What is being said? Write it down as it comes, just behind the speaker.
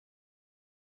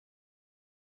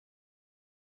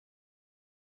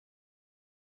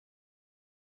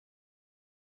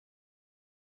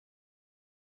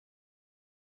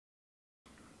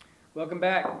Welcome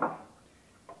back.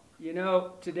 You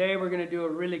know, today we're going to do a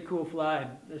really cool fly.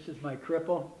 This is my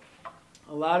Cripple.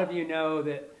 A lot of you know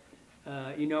that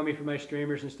you know me from my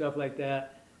streamers and stuff like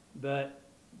that, but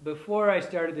before I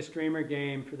started the streamer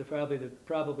game for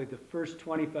probably the first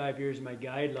 25 years of my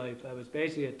guide life, I was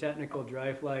basically a technical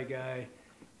dry fly guy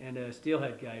and a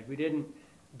steelhead guide. We didn't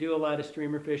do a lot of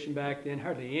streamer fishing back then.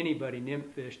 Hardly anybody nymph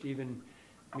fished, even,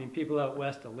 I mean, people out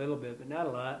west a little bit, but not a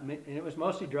lot, and it was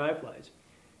mostly dry flies.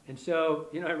 And so,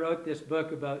 you know, I wrote this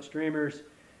book about streamers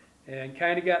and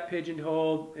kind of got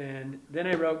pigeonholed, and then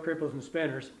I wrote Cripples and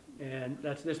Spinners, and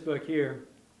that's this book here.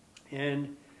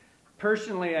 And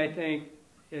personally, I think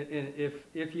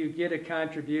if you get a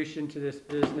contribution to this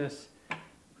business,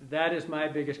 that is my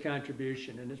biggest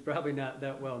contribution, and it's probably not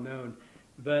that well known.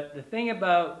 But the thing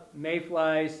about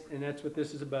mayflies, and that's what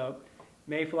this is about,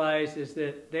 mayflies, is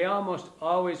that they almost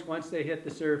always, once they hit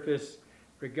the surface,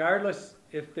 regardless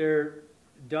if they're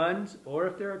duns or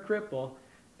if they're a cripple,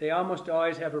 they almost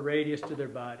always have a radius to their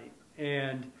body.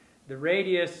 And the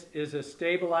radius is a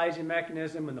stabilizing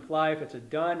mechanism in the fly. If it's a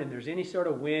dun and there's any sort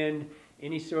of wind,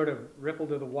 any sort of ripple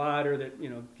to the water that, you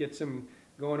know, gets them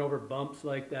going over bumps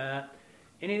like that,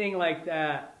 anything like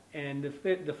that, and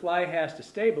the fly has to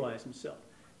stabilize himself.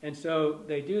 And so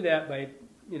they do that by,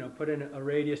 you know, putting a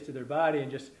radius to their body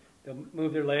and just, they'll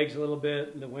move their legs a little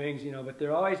bit and the wings, you know, but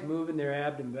they're always moving their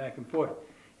abdomen back and forth.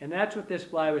 And that's what this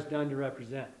fly was done to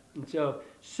represent. And so,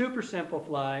 super simple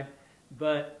fly,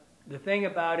 but the thing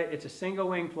about it, it's a single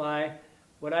wing fly.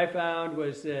 What I found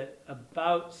was that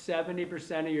about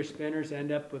 70% of your spinners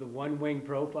end up with a one wing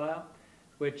profile,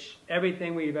 which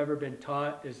everything we've ever been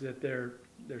taught is that they're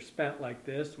spent like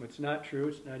this, which is not true.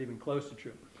 It's not even close to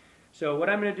true. So what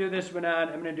I'm going to do this one on,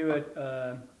 I'm going to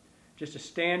do just a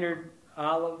standard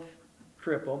olive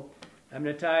cripple. I'm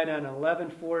going to tie it on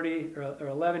 1140 or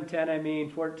 1110, I mean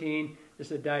 14. This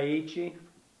is a Daiichi.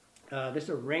 This is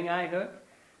a ring eye hook.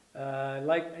 I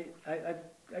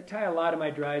tie a lot of my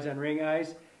dries on ring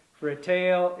eyes. For a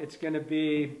tail, it's going to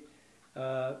be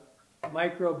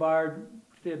micro barred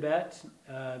fibettes.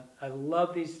 I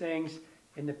love these things.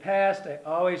 In the past, I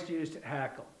always used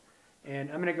Hackle, and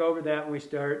I'm going to go over that when we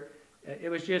start.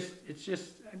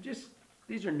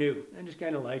 These are new. I'm just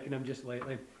kind of liking them just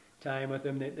lately. Tying with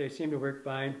them, they seem to work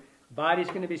fine. Body's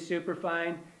going to be super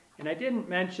fine. And I didn't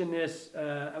mention this,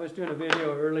 I was doing a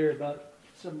video earlier about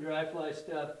some dry fly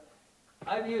stuff.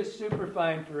 I've used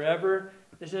Superfine forever.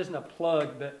 This isn't a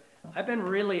plug, but I've been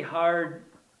really hard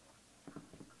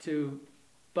to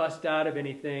bust out of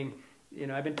anything. You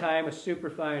know, I've been tying with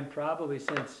Superfine probably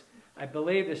since, I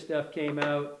believe this stuff came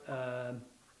out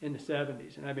in the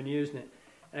 70s, and I've been using it.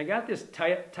 And I got this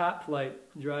Top Flight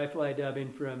dry fly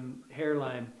dubbing from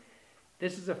Hairline.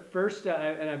 This is the first stuff,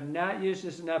 and I've not used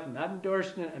this enough. I'm not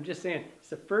endorsing it. I'm just saying it's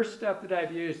the first stuff that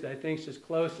I've used that I think is as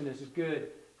close and as good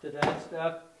to that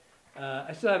stuff.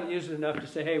 I still haven't used it enough to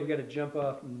say, hey, we got to jump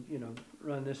off and, you know,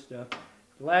 run this stuff.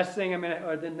 The next thing I'm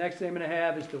gonna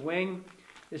have is the wing.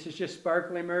 This is just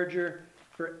sparkly merger.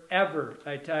 Forever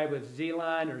I tie with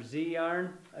Z-line or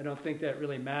Z-yarn. I don't think that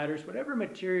really matters. Whatever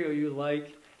material you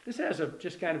like. This has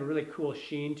just kind of a really cool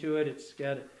sheen to it. It's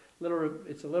got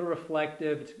it's a little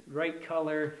reflective. It's right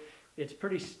color. It's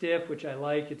pretty stiff, which I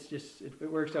like.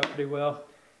 It works out pretty well.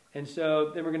 And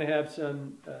so then we're going to have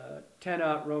some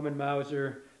 10-aught Roman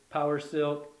Moser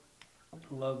Powersilk.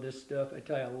 Love this stuff. I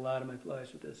tie a lot of my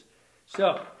flies with this.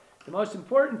 So the most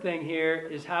important thing here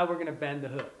is how we're going to bend the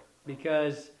hook,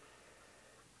 because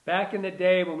back in the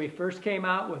day when we first came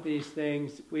out with these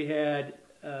things, we had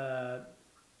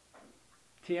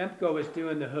Tiemco was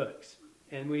doing the hooks,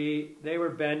 and they were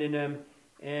bending them,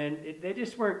 and they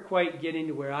just weren't quite getting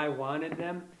to where I wanted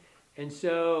them. And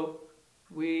so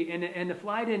and the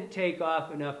fly didn't take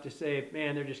off enough to say,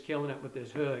 man, they're just killing it with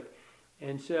this hook.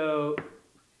 And so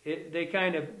they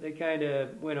kind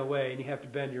of went away, and you have to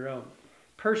bend your own.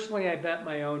 Personally, I bent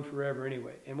my own forever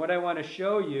anyway. And what I want to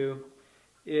show you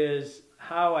is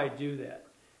how I do that.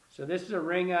 So this is a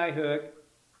ring eye hook,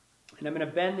 and I'm going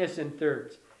to bend this in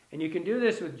thirds. And you can do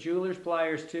this with jeweler's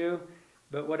pliers too,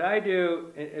 but what I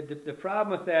do, the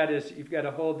problem with that is you've got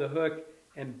to hold the hook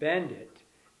and bend it.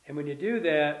 And when you do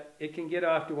that, it can get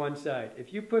off to one side.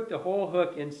 If you put the whole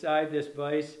hook inside this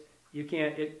vise, you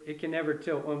can't, it can never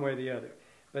tilt one way or the other.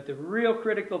 But the real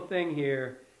critical thing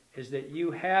here is that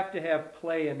you have to have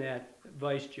play in that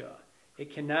vise jaw.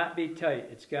 It cannot be tight.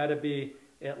 It's got to be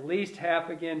at least half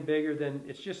again bigger than,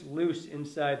 it's just loose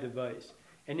inside the vise.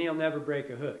 And you'll never break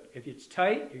a hook. If it's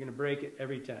tight, you're going to break it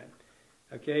every time.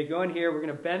 Okay, go in here. We're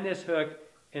going to bend this hook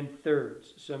in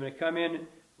thirds. So I'm going to come in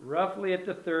roughly at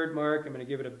the third mark. I'm going to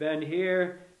give it a bend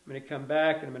here. I'm going to come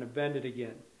back and I'm going to bend it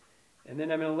again. And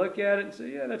then I'm going to look at it and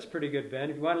say, yeah, that's a pretty good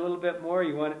bend. If you want a little bit more,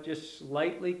 you want it just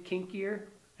slightly kinkier.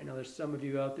 I know there's some of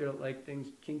you out there that like things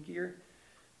kinkier.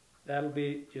 That'll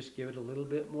be, just give it a little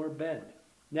bit more bend.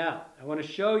 Now, I want to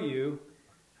show you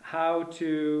how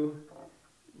to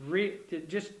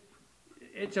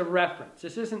it's a reference.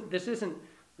 This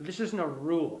isn't a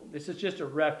rule. This is just a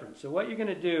reference. So what you're going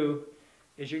to do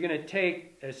is you're going to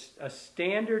take a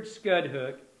standard scud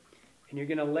hook, and you're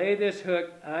going to lay this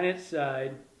hook on its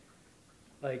side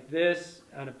like this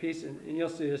on a piece, and you'll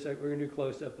see this, we're going to do a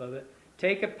close-up of it.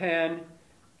 Take a pen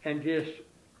and just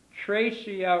trace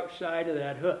the outside of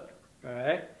that hook, all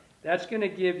right? That's going to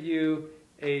give you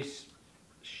a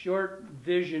short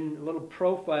vision, a little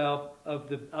profile of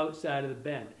the outside of the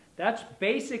bend. That's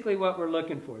basically what we're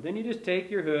looking for. Then you just take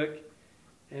your hook,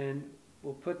 and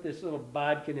we'll put this little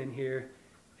bodkin in here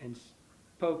and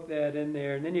poke that in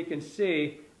there, and then you can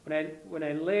see when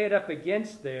I lay it up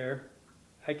against there,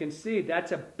 I can see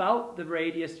that's about the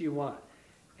radius you want.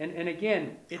 And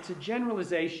again, it's a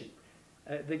generalization.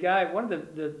 The guy, one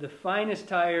of the finest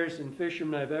tyers and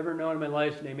fishermen I've ever known in my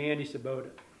life, named Andy Sabota.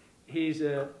 He's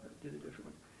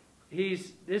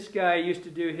this guy used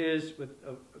to do his with,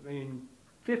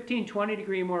 15, 20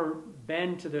 degree more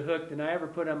bend to the hook than I ever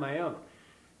put on my own.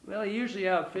 Well, he usually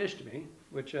outfished me,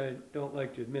 which I don't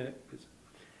like to admit,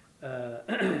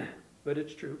 but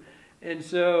it's true. And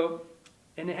so,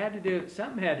 and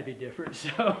something had to be different.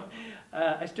 So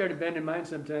I started bending mine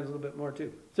sometimes a little bit more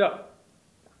too. So,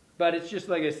 but it's just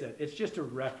like I said, it's just a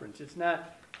reference. It's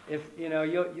not, if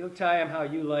you'll tie them how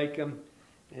you like them,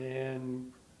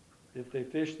 and if they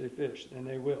fish, and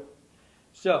they will.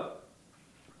 So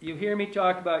you hear me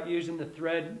talk about using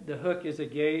the hook as a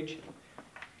gauge.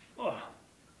 Oh,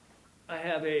 I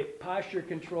have a posture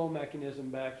control mechanism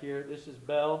back here. This is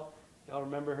Belle. Y'all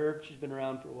remember her? She's been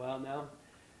around for a while now.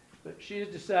 But she has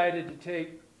decided to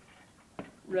take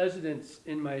residence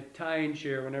in my tying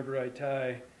chair whenever I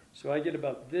tie, so I get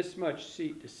about this much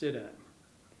seat to sit on.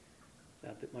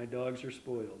 Not that my dogs are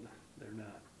spoiled. They're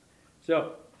not.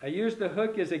 So I use the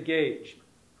hook as a gauge.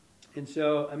 And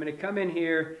so I'm going to come in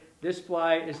here. This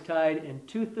fly is tied in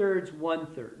 2/3,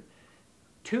 1/3.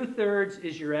 2/3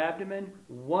 is your abdomen.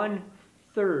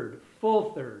 1/3,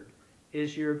 full third,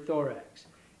 is your thorax.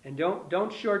 And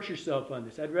don't short yourself on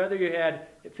this. I'd rather you had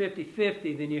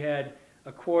 50-50 than you had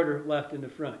a quarter left in the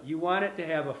front. You want it to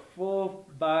have a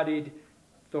full-bodied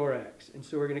thorax. And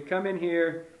so we're going to come in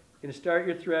here. You're going to start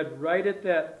your thread right at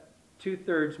that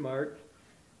 2/3 mark.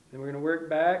 Then we're going to work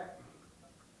back.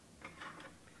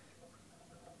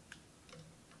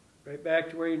 Right back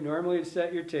to where you normally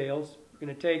set your tails. We're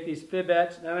going to take these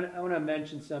fibettes. Now I want to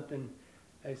mention something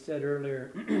I said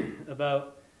earlier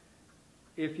about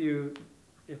if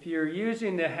you're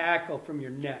using the hackle from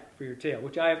your neck for your tail,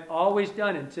 which I've always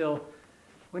done until,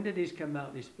 when did these come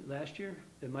out? Last year?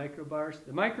 The microbars?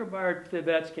 The microbar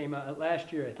fibettes came out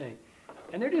last year, I think.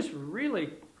 And they're just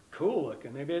really cool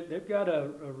looking. They've got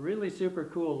a really super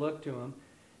cool look to them.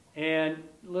 And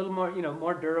a little more,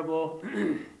 more durable.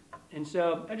 And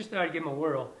so I just thought I'd give them a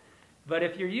whirl. But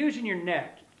if you're using your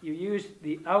neck, you use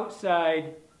the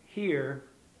outside here,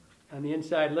 on the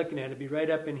inside looking at it, it'd be right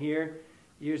up in here.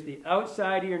 Use the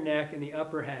outside of your neck and the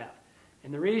upper half.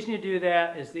 And the reason you do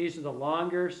that is these are the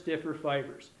longer, stiffer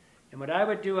fibers. And what I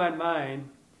would do on mine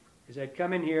is I'd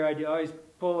come in here, I'd always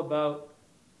pull about,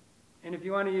 and if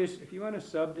you want to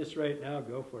sub this right now,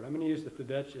 go for it. I'm going to use the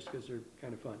fibettes just because they're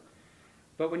kind of fun.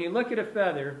 But when you look at a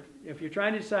feather, if you're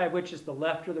trying to decide which is the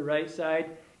left or the right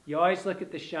side, you always look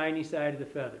at the shiny side of the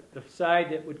feather, the side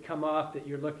that would come off that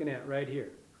you're looking at right here.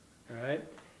 All right?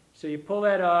 So you pull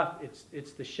that off,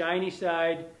 it's the shiny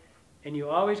side, and you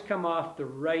always come off the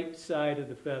right side of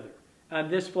the feather on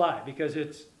this fly because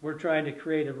we're trying to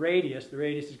create a radius. The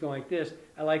radius is going like this.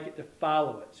 I like it to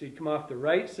follow it. So you come off the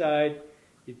right side,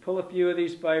 you pull a few of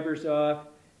these fibers off,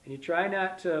 and you try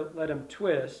not to let them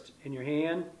twist in your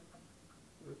hand.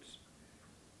 Oops.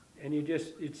 And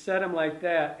you'd set them like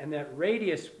that, and that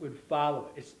radius would follow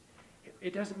it.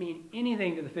 It doesn't mean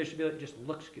anything to the fish, it just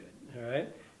looks good. All right?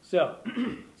 So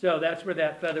that's where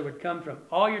that feather would come from.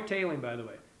 All your tailing, by the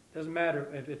way. Doesn't matter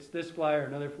if it's this fly or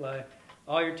another fly.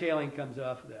 All your tailing comes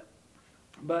off of that.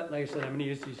 But like I said, I'm going to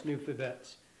use these new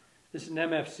fibettes. This is an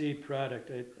MFC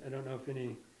product. I don't know if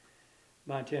any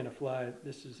Montana fly.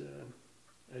 These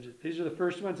are the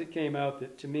first ones that came out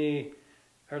that to me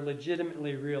are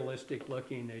legitimately realistic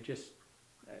looking.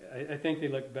 I think they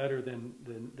look better than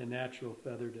the natural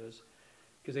feather does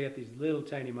because they got these little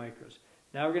tiny micros.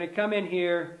 Now we're going to come in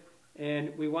here,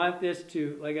 and we want this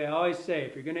to, like I always say,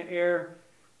 if you're going to air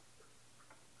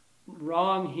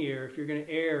wrong here, if you're going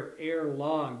to air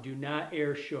long, do not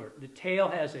air short. The tail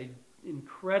has a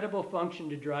incredible function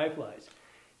to dry flies.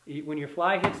 When your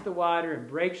fly hits the water and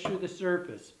breaks through the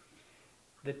surface,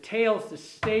 the tail's the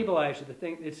stabilizer, the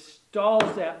thing that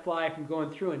stalls that fly from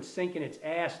going through and sinking its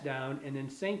ass down and then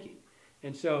sinking.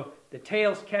 And so the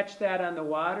tails catch that on the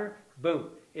water, boom.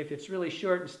 If it's really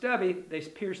short and stubby, they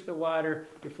pierce the water,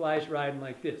 your fly's riding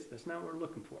like this. That's not what we're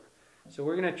looking for. So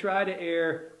we're going to try to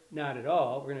err, not at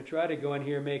all. We're going to try to go in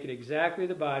here and make it exactly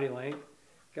the body length.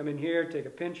 Come in here, take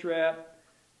a pinch wrap.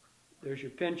 There's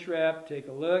your pinch wrap. Take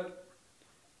a look.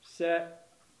 Set.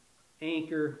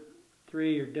 Anchor.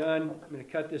 3, you're done. I'm going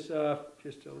to cut this off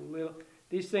just a little.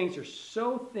 These things are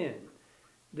so thin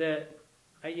that,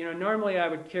 normally I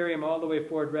would carry them all the way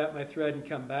forward, wrap my thread, and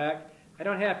come back. I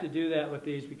don't have to do that with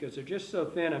these because they're just so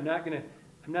thin. I'm not going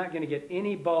to get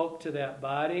any bulk to that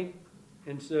body,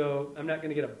 and so I'm not going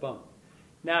to get a bump.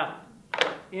 Now,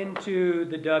 into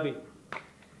the dubbing.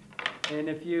 And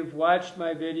if you've watched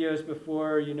my videos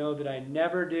before, you know that I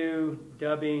never do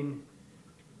dubbing.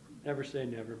 Never say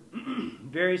never.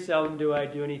 Very seldom do I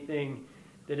do anything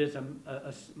that is a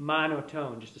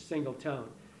monotone, just a single tone.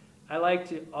 I like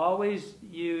to always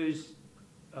use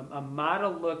a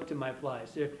model look to my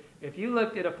flies. So if you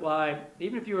looked at a fly,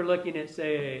 even if you were looking at,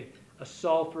 say, a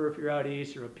sulfur if you're out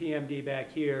east, or a PMD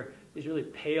back here, this really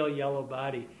pale yellow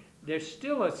body, there's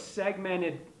still a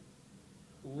segmented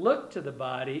look to the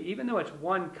body, even though it's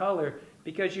one color,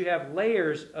 because you have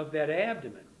layers of that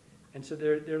abdomen. And so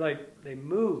they're like, they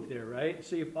move there, right?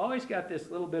 So you've always got this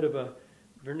little bit of a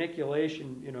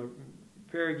verniculation,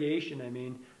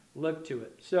 variegation, look to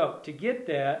it. So to get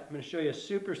that, I'm going to show you a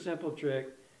super simple trick.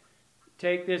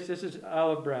 Take this is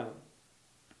olive brown.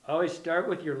 Always start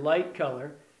with your light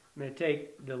color. I'm going to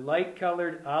take the light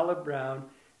colored olive brown.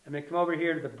 I'm going to come over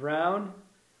here to the brown,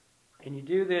 and you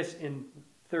do this in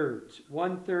thirds,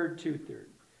 1/3, 2/3. You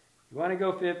want to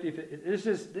go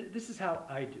 50-50. This is how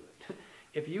I do it.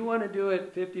 If you want to do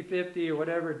it 50-50 or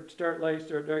whatever, start light,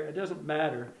 start dark, it doesn't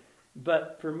matter.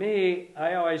 But for me,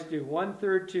 I always do 1/3,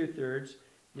 2/3.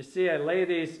 You see, I lay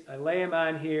them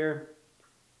on here,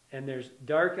 and there's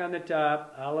dark on the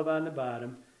top, olive on the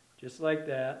bottom, just like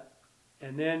that.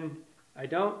 And then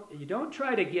you don't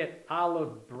try to get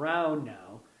olive brown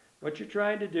now. What you're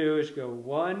trying to do is go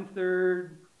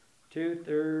 1/3,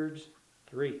 2/3,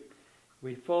 3.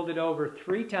 We fold it over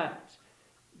 3 times.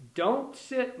 Don't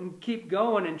sit and keep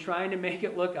going and trying to make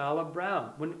it look olive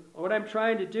brown. What I'm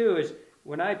trying to do is,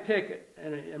 when I pick,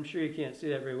 and I'm sure you can't see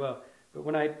that very well, but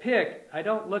when I pick, I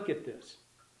don't look at this.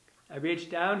 I reach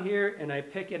down here and I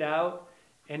pick it out,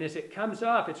 and as it comes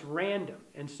off, it's random.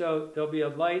 And so there'll be a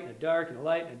light and a dark and a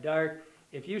light and a dark.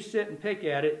 If you sit and pick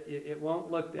at it, it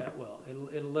won't look that well.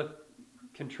 It'll look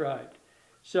contrived.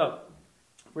 So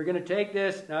we're going to take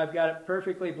this. Now I've got it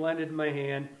perfectly blended in my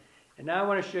hand. And now I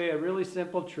want to show you a really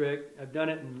simple trick. I've done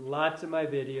it in lots of my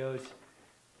videos.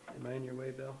 Am I in your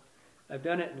way, Bill? I've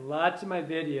done it in lots of my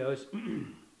videos. I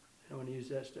don't want to use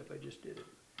that stuff. I just did it.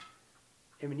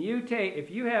 And when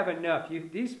if you have enough,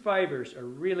 these fibers are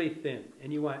really thin,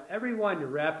 and you want every one to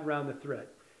wrap around the thread.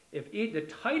 The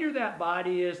tighter that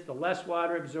body is, the less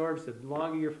water absorbs, the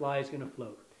longer your fly is going to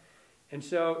float. And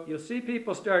so you'll see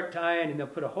people start tying, and they'll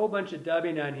put a whole bunch of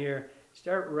dubbing on here,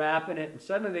 start wrapping it, and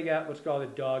suddenly they got what's called a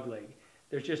dog leg.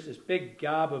 There's just this big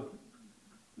gob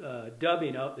of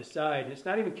dubbing out the side, and it's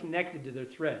not even connected to their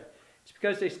thread. It's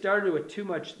because they started with too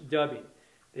much dubbing.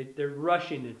 They're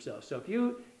rushing themselves. So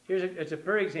it's a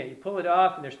perfect example. You pull it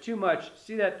off, and there's too much.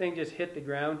 See that thing just hit the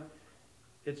ground?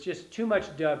 It's just too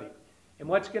much dubbing. And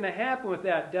what's going to happen with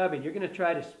that dubbing, you're going to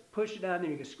try to push it on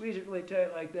there, you can squeeze it really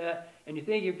tight like that, and you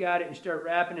think you've got it, and you start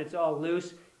wrapping, it's all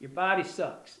loose. Your body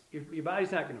sucks. Your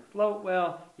body's not going to float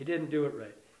well. You didn't do it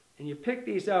right. And you pick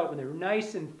these out when they're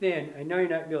nice and thin. I know you're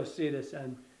not going to be able to see this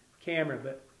on camera,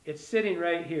 but it's sitting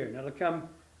right here. Now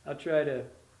I'll try to,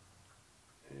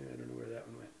 I don't know where that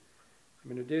one went.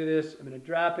 I'm going to do this. I'm going to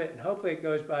drop it, and hopefully it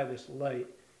goes by this light.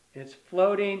 And it's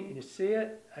floating, and you see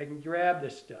it? I can grab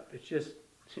this stuff. It's just,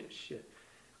 shit.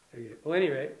 Okay. Well,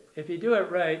 anyway, if you do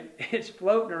it right, it's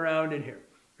floating around in here,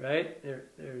 right?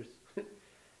 There's,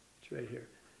 it's right here.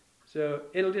 So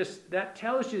that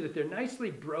tells you that they're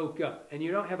nicely broke up, and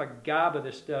you don't have a gob of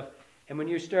this stuff. And when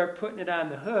you start putting it on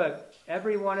the hook,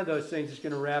 every one of those things is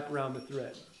going to wrap around the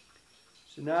thread.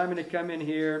 So now I'm going to come in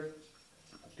here,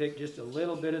 pick just a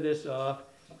little bit of this off.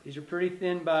 These are pretty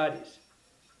thin bodies.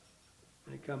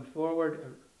 I'm going to come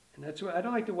forward, and that's why I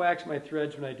don't like to wax my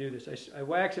threads when I do this. I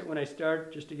wax it when I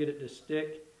start just to get it to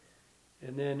stick,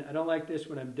 and then I don't like this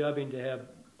when I'm dubbing to have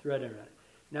thread around it.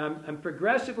 Now I'm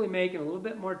progressively making a little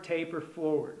bit more taper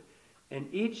forward, and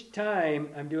each time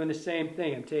I'm doing the same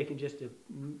thing. I'm taking just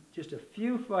a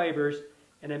few fibers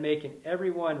and I'm making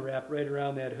every one wrap right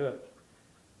around that hook.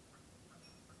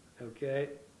 Okay,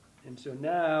 and so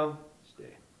now,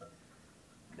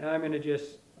 I'm going to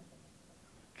just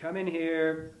come in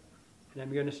here, and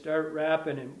I'm going to start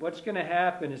wrapping, and what's going to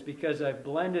happen is because I've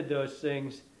blended those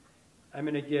things, I'm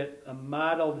going to get a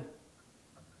mottled,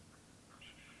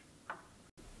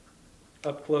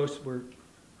 up close, we're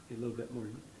a little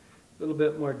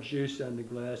bit more juice on the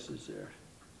glasses there.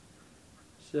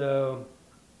 So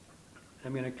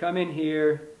I'm going to come in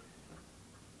here,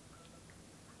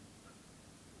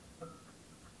 I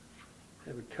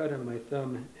have a cut on my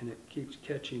thumb and it keeps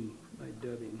catching my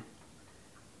dubbing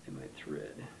and my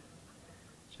thread.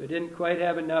 So I didn't quite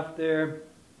have enough there.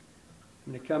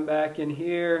 I'm going to come back in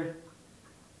here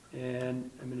and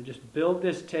I'm going to just build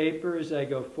this taper as I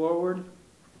go forward.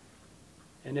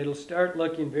 And it'll start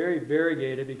looking very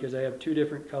variegated because I have two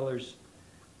different colors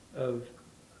of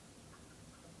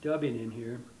dubbing in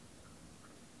here.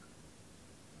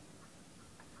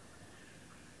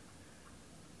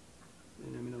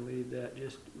 And I'm going to leave that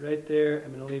just right there.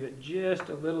 I'm going to leave it just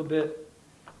a little bit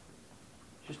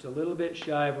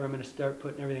shy of where I'm going to start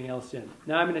putting everything else in.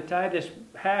 Now I'm going to tie this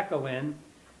hackle in.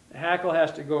 The hackle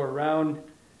has to go around.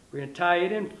 We're going to tie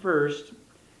it in first.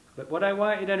 But what I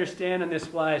want you to understand on this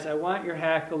fly is I want your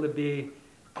hackle to be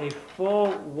a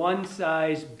full one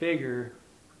size bigger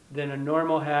than a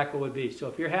normal hackle would be. So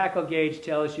if your hackle gauge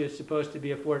tells you it's supposed to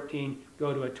be a 14,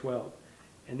 go to a 12.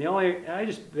 And I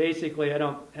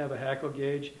don't have a hackle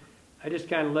gauge. I just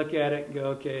kind of look at it and go,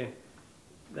 okay,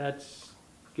 that's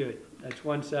good. That's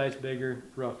one size bigger,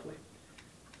 roughly.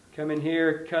 Come in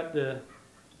here, cut the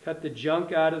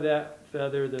junk out of that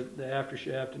feather, the after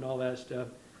shaft and all that stuff.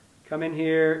 Come in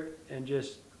here and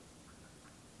just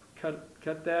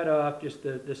cut that off, just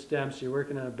the stem, so you're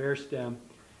working on a bare stem.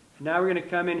 And now we're going to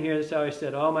come in here, this is how I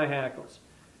set all my hackles.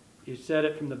 You set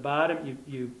it from the bottom,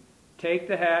 you take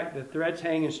the thread's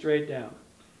hanging straight down.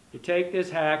 You take this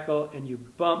hackle and you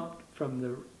bump from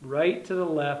the right to the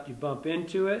left, you bump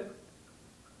into it,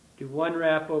 do one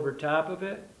wrap over top of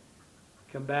it,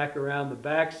 come back around the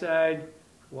back side,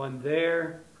 one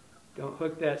there, don't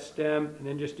hook that stem, and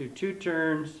then just do 2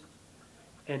 turns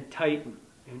and tighten.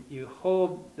 And you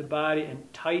hold the body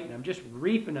and tighten. I'm just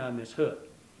reefing on this hook.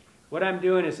 What I'm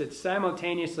doing is it's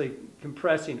simultaneously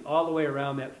compressing all the way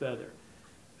around that feather.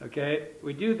 Okay?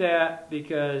 We do that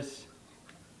because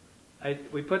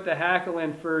we put the hackle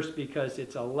in first because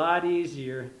it's a lot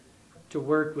easier to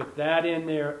work with that in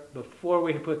there before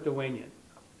we put the wing in.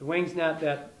 The wing's not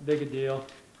that big a deal.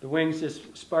 The wing's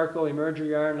just sparkle emerger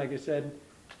yarn, like I said.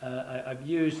 I've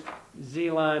used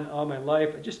Z-line all my life.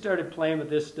 I just started playing with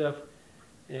this stuff,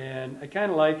 and I kind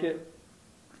of like it.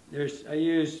 I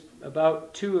use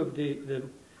about 2 of the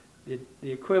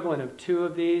equivalent of 2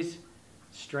 of these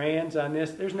strands on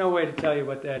this. There's no way to tell you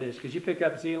what that is, because you pick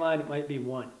up Z-line, it might be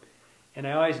 1. And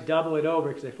I always double it over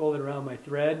because I fold it around my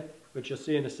thread, which you'll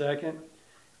see in a second.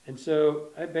 And so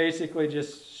I basically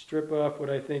just strip off what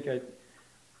I think I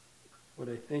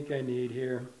need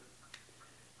here.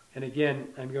 And again,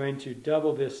 I'm going to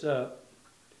double this up.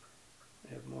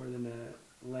 I have more than that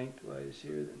lengthwise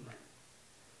here.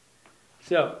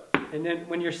 So, and then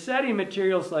when you're setting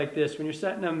materials like this, when you're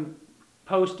setting them,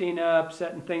 posting up,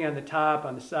 setting thing on the top,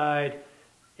 on the side,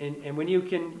 and when you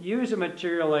can use a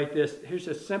material like this, here's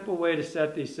a simple way to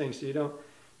set these things so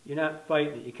you're not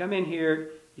fighting it. You come in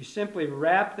here, you simply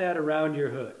wrap that around your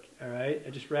hook, all right? I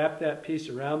just wrap that piece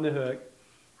around the hook.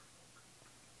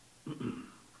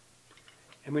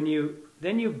 And then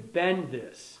you bend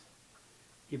this.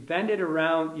 You bend it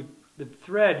around, the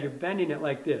thread, you're bending it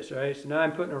like this, all right? So now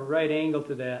I'm putting a right angle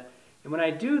to that. And when I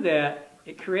do that,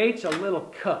 it creates a little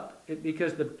cup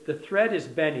because the thread is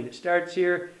bending. It starts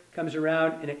here, comes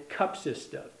around, and it cups this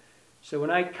stuff. So when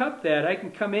I cup that, I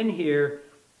can come in here,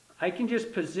 I can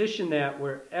just position that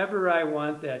wherever I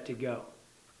want that to go.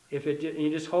 You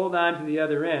just hold on to the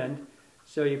other end.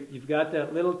 So you've got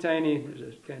that little tiny,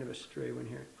 there's kind of a stray one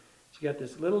here. So you got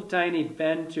this little tiny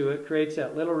bend to it, creates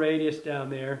that little radius down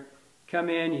there. Come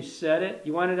in, you set it.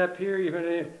 You want it up here, you put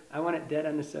it in. I want it dead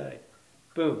on the side.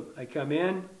 Boom. I come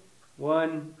in,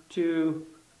 1, 2,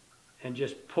 and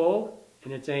just pull,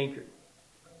 and it's anchored.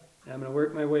 Now I'm going to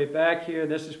work my way back here.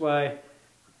 This is why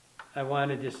I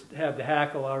want to just have the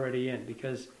hackle already in,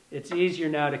 because it's easier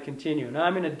now to continue. Now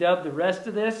I'm going to dub the rest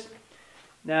of this.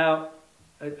 Now,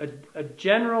 a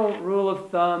general rule of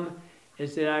thumb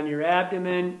is that on your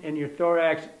abdomen and your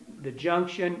thorax, the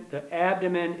junction, the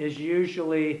abdomen is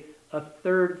usually a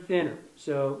third thinner.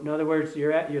 So in other words,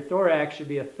 your thorax should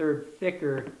be a third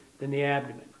thicker than the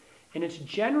abdomen. And it's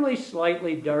generally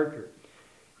slightly darker.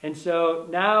 And so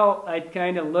now I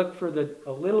kind of look for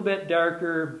a little bit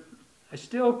darker. I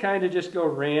still kind of just go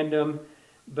random,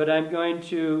 but I'm going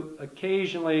to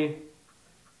occasionally,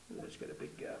 it's got a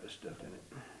big gob of stuff in it.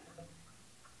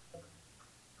 Look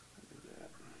at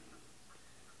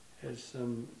that. Has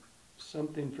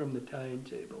something from the tying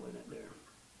table in it there.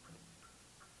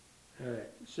 All right,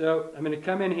 so I'm going to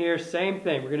come in here, same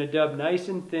thing. We're going to dub nice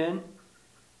and thin.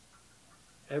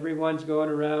 Everyone's going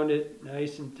around it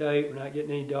nice and tight. We're not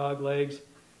getting any dog legs.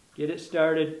 Get it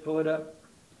started, pull it up.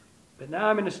 But now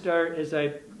I'm going to start, as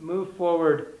I move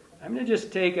forward, I'm going to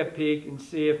just take a peek and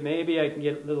see if maybe I can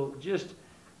get a little, just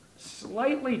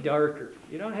slightly darker.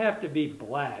 You don't have to be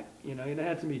black, you know, you don't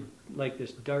have to be like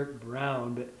this dark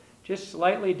brown, but just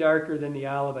slightly darker than the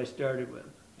olive I started with.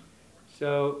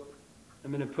 So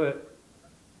I'm going to put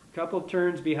a couple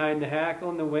turns behind the hackle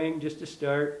and the wing just to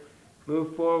start.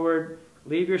 Move forward.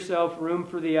 Leave yourself room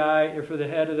for the eye, or for the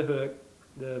head of the hook,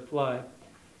 the fly.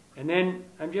 And then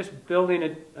I'm just building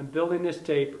it, I'm building this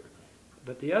taper.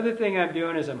 But the other thing I'm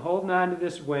doing is I'm holding on to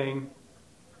this wing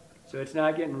so it's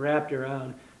not getting wrapped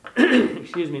around.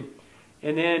 Excuse me.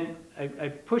 And then I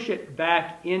push it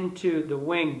back into the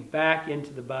wing, back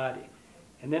into the body.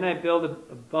 And then I build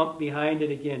a bump behind it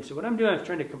again. So what I'm doing is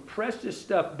trying to compress this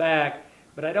stuff back,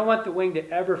 but I don't want the wing to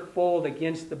ever fold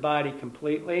against the body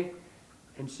completely.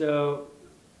 And so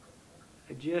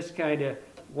I just kind of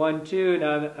 1, 2.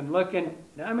 Now I'm looking.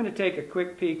 Now I'm going to take a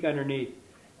quick peek underneath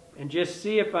and just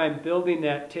see if I'm building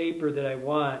that taper that I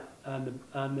want on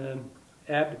the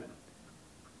abdomen.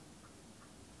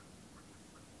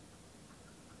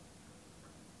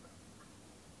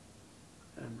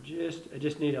 I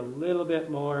just need a little bit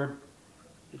more.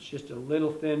 It's just a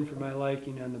little thin for my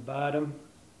liking on the bottom.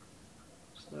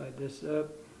 Slide this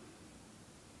up.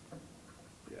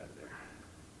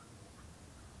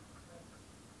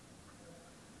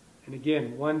 And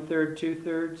again, 1/3,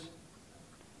 2/3.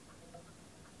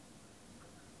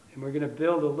 And we're going to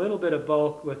build a little bit of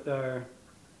bulk with our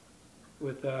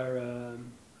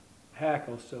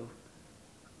hackle. So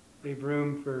leave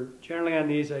room for, generally on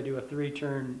these I do a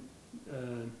 3-turn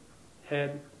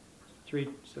head.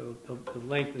 So the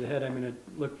length of the head I'm going to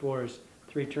look for is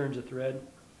 3 turns of thread.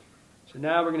 So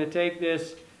now we're going to take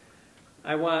this.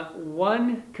 I want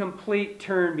 1 complete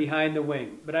turn behind the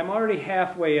wing, but I'm already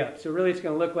halfway up, so really it's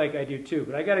going to look like I do 2.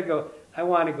 But I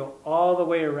want to go all the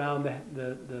way around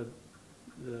the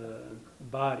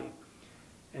body.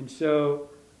 And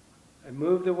so I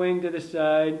move the wing to the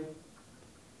side.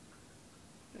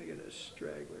 I got a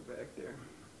straggler back there.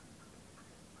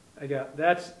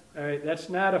 All right, that's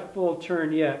not a full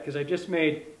turn yet because I just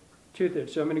made 2/3.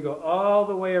 So I'm going to go all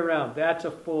the way around. That's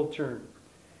a full turn.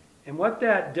 And what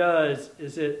that does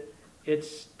is it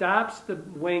stops the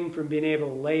wing from being able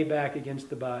to lay back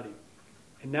against the body.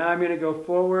 And now I'm going to go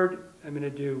forward. I'm going to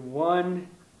do 1,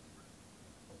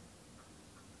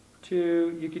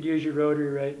 2. You could use your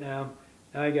rotary right now.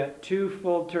 Now I got 2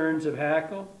 full turns of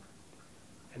hackle.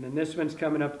 And then this one's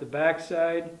coming up the back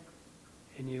side.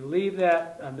 And you leave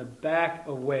that on the back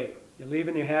away. You're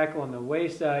leaving your hackle on the way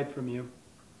side from you.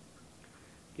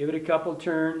 Give it a couple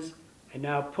turns. And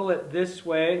now pull it this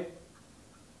way.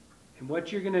 And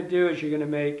what you're going to do is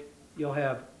you'll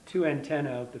have 2 antennae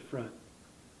out the front.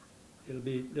 There'll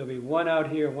be 1 out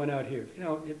here, 1 out here. You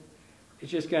know,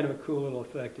 it's just kind of a cool little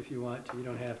effect if you want to. You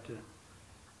don't have to. If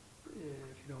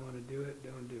you don't want to do it,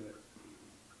 don't do it.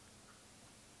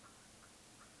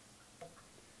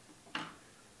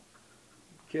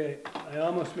 Okay, I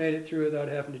almost made it through without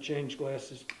having to change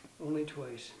glasses, only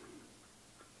twice.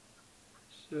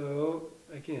 So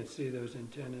I can't see those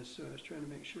antennas, so I was trying to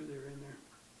make sure they were in there.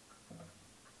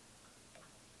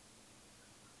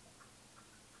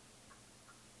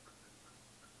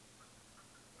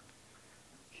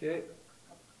 Okay,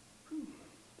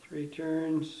 3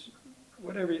 turns,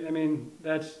 whatever. I mean,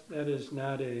 that is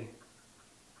not a.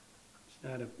 It's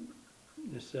not a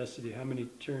necessity. How many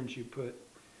turns you put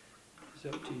is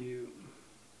up to you.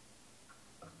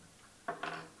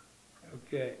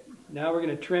 Okay, now we're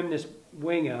going to trim this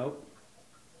wing out.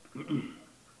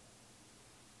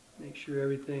 Make sure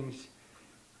everything's.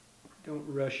 Don't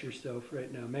rush yourself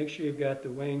right now. Make sure you've got the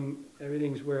wing.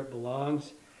 Everything's where it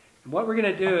belongs. And what we're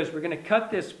going to do is we're going to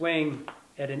cut this wing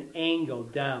at an angle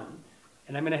down.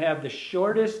 And I'm going to have the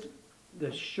shortest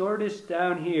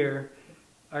down here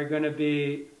are going to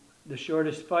be the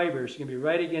shortest fibers, going to be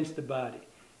right against the body.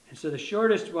 And so the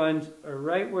shortest ones are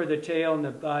right where the tail and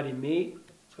the body meet.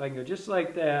 So I can go just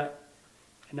like that.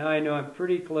 And now I know I'm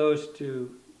pretty close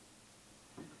to,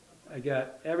 I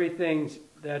got everything's,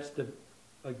 that's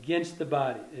against the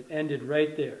body. It ended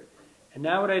right there. And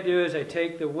now what I do is I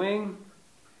take the wing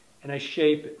and I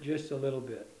shape it just a little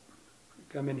bit.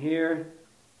 Come in here,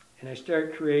 and I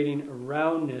start creating a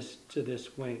roundness to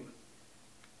this wing.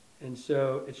 And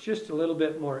so it's just a little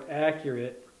bit more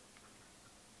accurate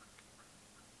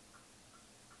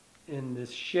in the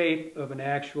shape of an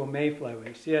actual mayfly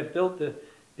wing. See, I built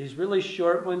these really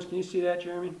short ones. Can you see that,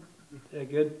 Jeremy? Is that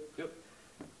good? Yep.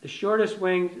 The shortest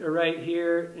wings are right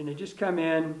here, and they just come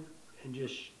in and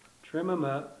just trim them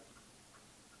up.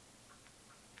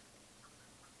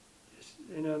 Just,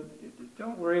 you know,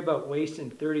 don't worry about wasting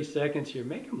 30 seconds here.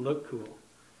 Make them look cool.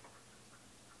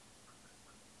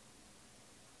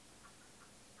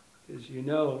 Because you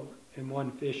know, in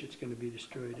one fish it's going to be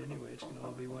destroyed anyway. It's going to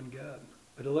all be one gob.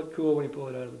 But it'll look cool when you pull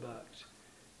it out of the box.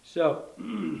 So,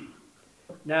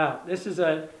 now, this is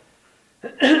a,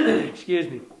 excuse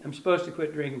me, I'm supposed to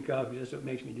quit drinking coffee. That's what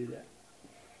makes me do that.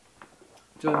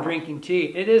 So I'm drinking tea.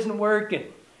 It isn't working.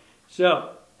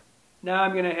 So, now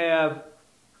I'm going to have,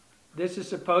 this is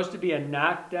supposed to be a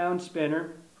knockdown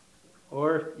spinner,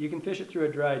 or you can fish it through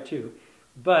a dry too.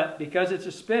 But because it's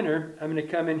a spinner, I'm going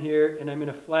to come in here and I'm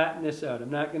going to flatten this out.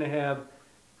 I'm not going to have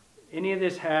any of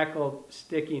this hackle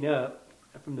sticking up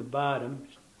from the bottom.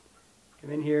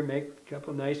 Come in here, make a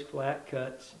couple nice flat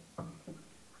cuts.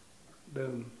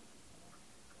 Boom.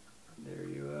 There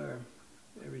you are.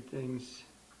 Everything's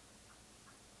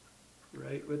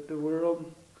right with the world.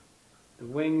 The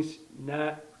wings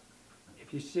not,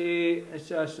 if you see, I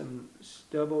saw some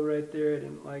stubble right there. I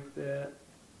didn't like that.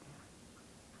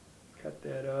 Cut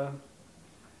that off.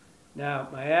 Now,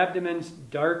 my abdomen's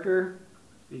darker.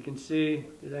 You can see,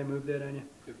 did I move that on you?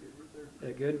 Yep. Is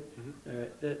that good? Mm-hmm. All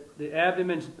right. The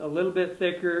abdomen's a little bit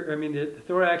thicker. I mean, the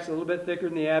thorax a little bit thicker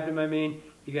than the abdomen. I mean,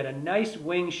 you got a nice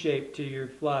wing shape to your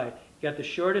fly. You got the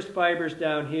shortest fibers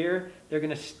down here. They're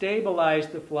going to stabilize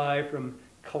the fly from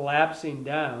collapsing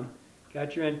down.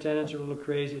 Got your antennas are a little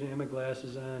crazy. I didn't have my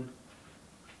glasses on.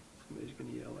 Somebody's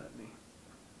going to yell at me.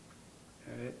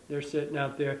 All right, they're sitting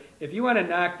out there. If you want to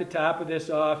knock the top of this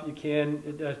off, you can.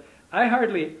 It does. I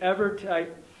hardly ever.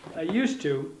 I used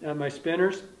to on my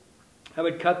spinners. I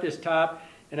would cut this top,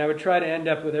 and I would try to end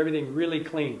up with everything really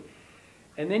clean.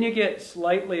 And then you get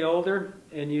slightly older,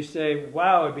 and you say,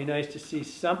 wow, it'd be nice to see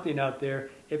something out there.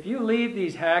 If you leave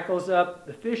these hackles up,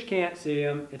 the fish can't see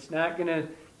them. It's not going to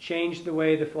change the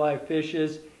way the fly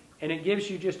fishes, and it gives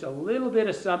you just a little bit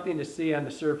of something to see on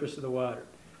the surface of the water.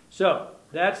 So,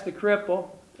 that's the cripple.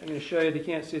 I'm going to show you, they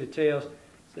can't see the tails.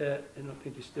 I don't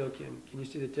think you still can. Can you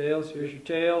see the tails? Here's your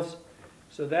tails.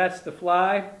 So that's the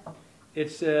fly.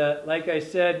 It's, like I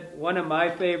said, one of my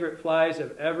favorite flies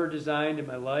I've ever designed in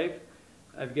my life.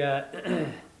 I've got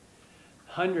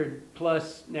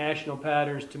 100+ national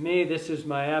patterns. To me, this is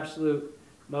my absolute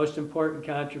most important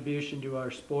contribution to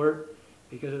our sport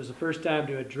because it was the first time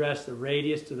to address the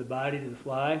radius to the body to the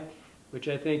fly, which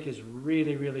I think is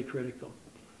really, really critical.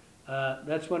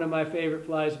 That's one of my favorite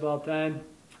flies of all time.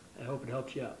 I hope it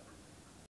helps you out.